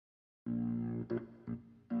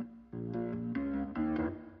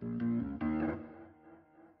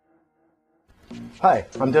Hi,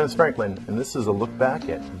 I'm Dennis Franklin, and this is a look back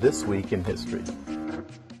at This Week in History.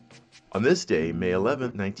 On this day, May 11,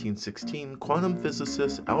 1916, quantum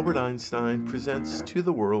physicist Albert Einstein presents to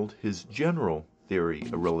the world his general theory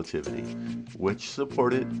of relativity, which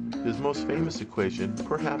supported his most famous equation,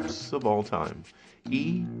 perhaps of all time,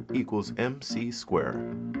 E equals mc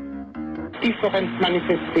squared. Different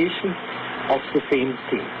manifestations of the same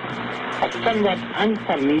thing. A somewhat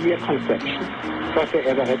unfamiliar conception for the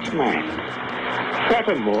average mind.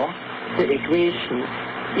 Furthermore, the equation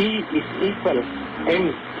E is equal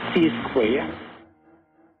mc squared.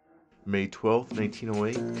 May 12,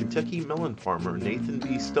 1908, Kentucky melon farmer Nathan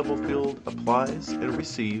B. Stubblefield applies and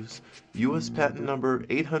receives U.S. patent number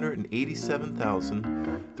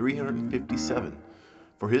 887,357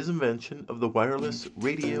 for his invention of the wireless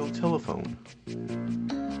radio telephone.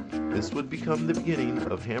 This would become the beginning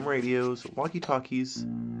of ham radios, walkie-talkies,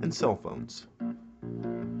 and cell phones.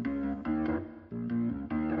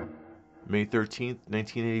 May 13,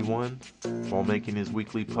 1981, while making his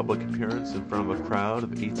weekly public appearance in front of a crowd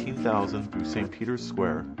of 18,000 through St. Peter's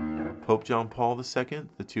Square, Pope John Paul II,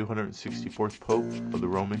 the 264th Pope of the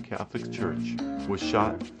Roman Catholic Church, was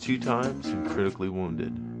shot 2 times and critically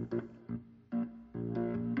wounded.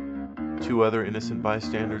 2 other innocent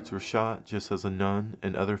bystanders were shot just as a nun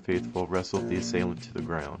and other faithful wrestled the assailant to the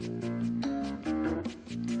ground.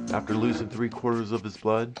 After losing 3/4 of his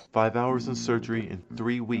blood, 5 hours in surgery, and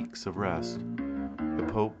 3 weeks of rest, the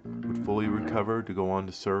Pope would fully recover to go on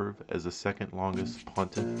to serve as the second longest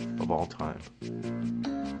pontiff of all time.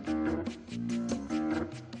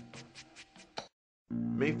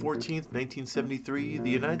 May 14, 1973, the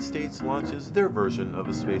United States launches their version of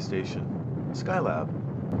a space station, Skylab.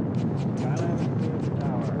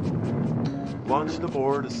 Launched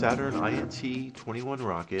aboard a Saturn INT-21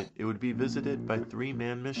 rocket, it would be visited by 3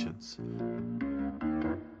 manned missions,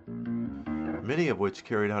 many of which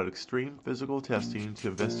carried out extreme physical testing to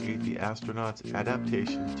investigate the astronauts'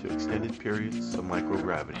 adaptation to extended periods of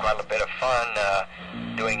microgravity. Quite a bit of fun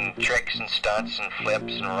doing tricks and stunts and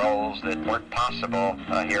flips and rolls that weren't possible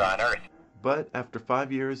here on Earth. But after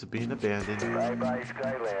 5 years of being abandoned Bye-bye,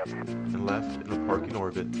 Skylab. and left in a parking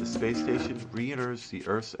orbit, the space station re-enters the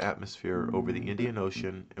Earth's atmosphere over the Indian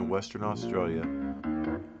Ocean and Western Australia,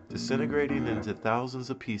 disintegrating into thousands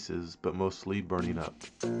of pieces, but mostly burning up.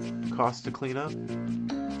 Cost to clean up?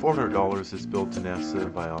 $400 is billed to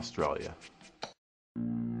NASA by Australia.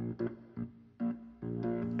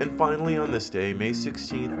 And finally, on this day, May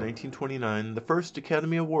 16, 1929, the first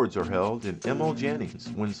Academy Awards are held, and M.L. Jannings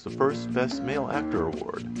wins the first Best Male Actor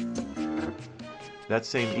Award. That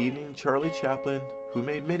same evening, Charlie Chaplin, who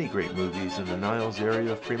made many great movies in the Niles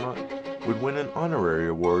area of Fremont, would win an honorary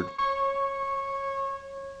award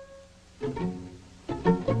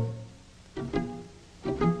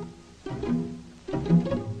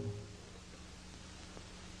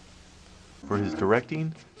for his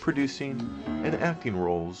directing, producing, and acting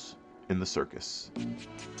roles in the circus.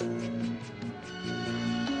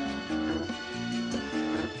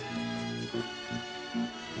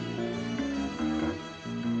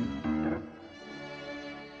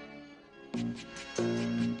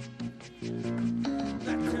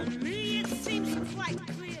 But to me it seems quite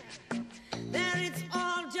clear that it's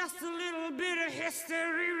all just a little bit of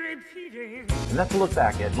history repeating. And that's a look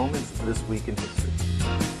back at moments of this week in history.